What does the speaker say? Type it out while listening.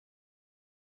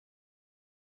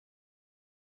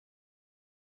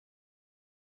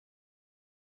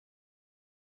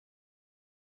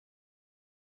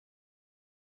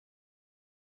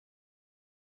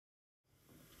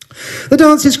The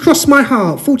dance is Cross My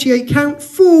Heart, 48 count,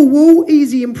 4 wall,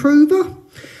 easy improver.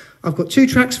 I've got 2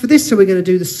 tracks for this, so we're going to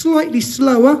do the slightly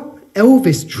slower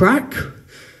Elvis track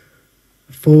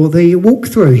for the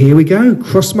walkthrough. Here we go.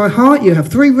 Cross My Heart. You have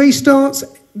 3 restarts,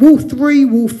 wall 3,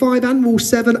 wall 5 and wall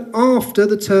 7 after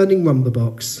the turning rumba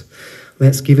box.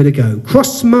 Let's give it a go.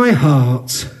 Cross My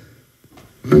Heart.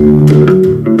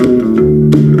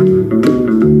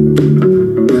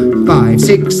 5,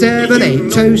 6, 7,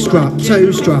 8, toe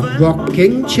strut,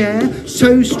 rocking chair,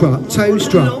 toe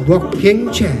strut,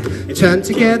 rocking chair. Turn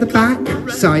together back,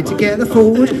 side together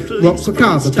forward, rock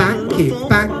recover, back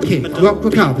kick, rock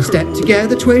recover, step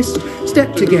together twist,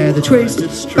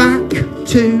 back,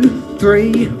 2,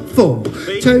 3, 4.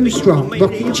 Toe strut,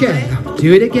 rocking chair,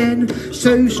 do it again.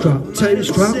 Toe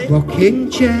strut, rocking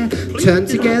chair. Turn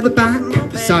together back,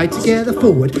 side together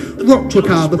forward, rock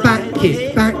recover, back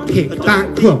kick, back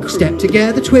rock, step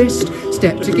together twist,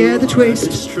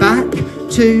 back,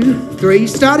 2, 3,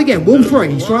 start again, wall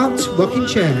 3, strut, rocking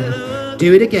chair,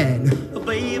 do it again.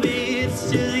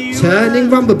 Turning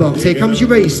rumba box, here comes your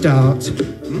restart.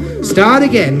 Start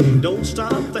again,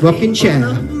 rocking chair,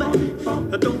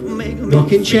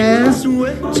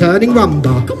 turning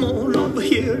rumba,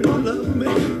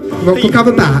 rock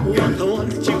recover back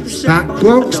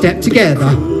rock, step together,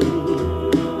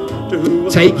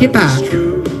 take it back.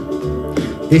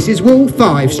 This is wall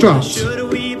 5, strut,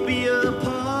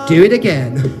 do it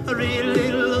again.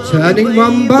 Turning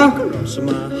rumba,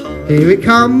 here it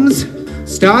comes.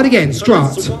 Start again,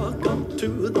 strut,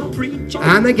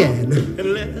 and again.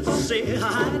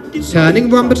 Turning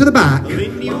rumba to the back,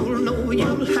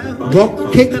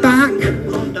 rock, kick back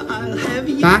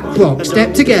rock,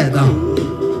 step together,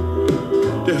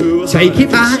 take it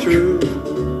back,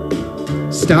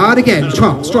 start again,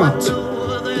 strut.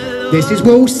 This is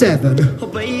wall 7.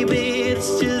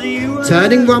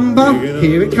 Turning rumba,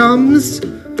 here it comes.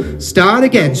 Start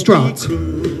again, strut.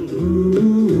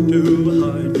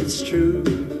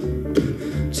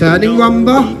 Turning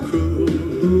rumba,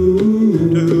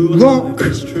 rock.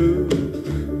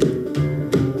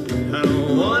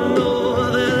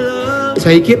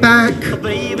 Take it back.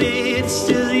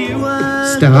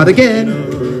 Start again.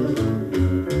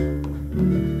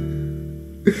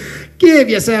 Give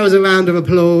yourselves a round of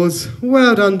applause.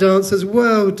 Well done, dancers,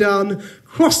 well done.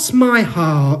 Cross My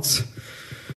Heart.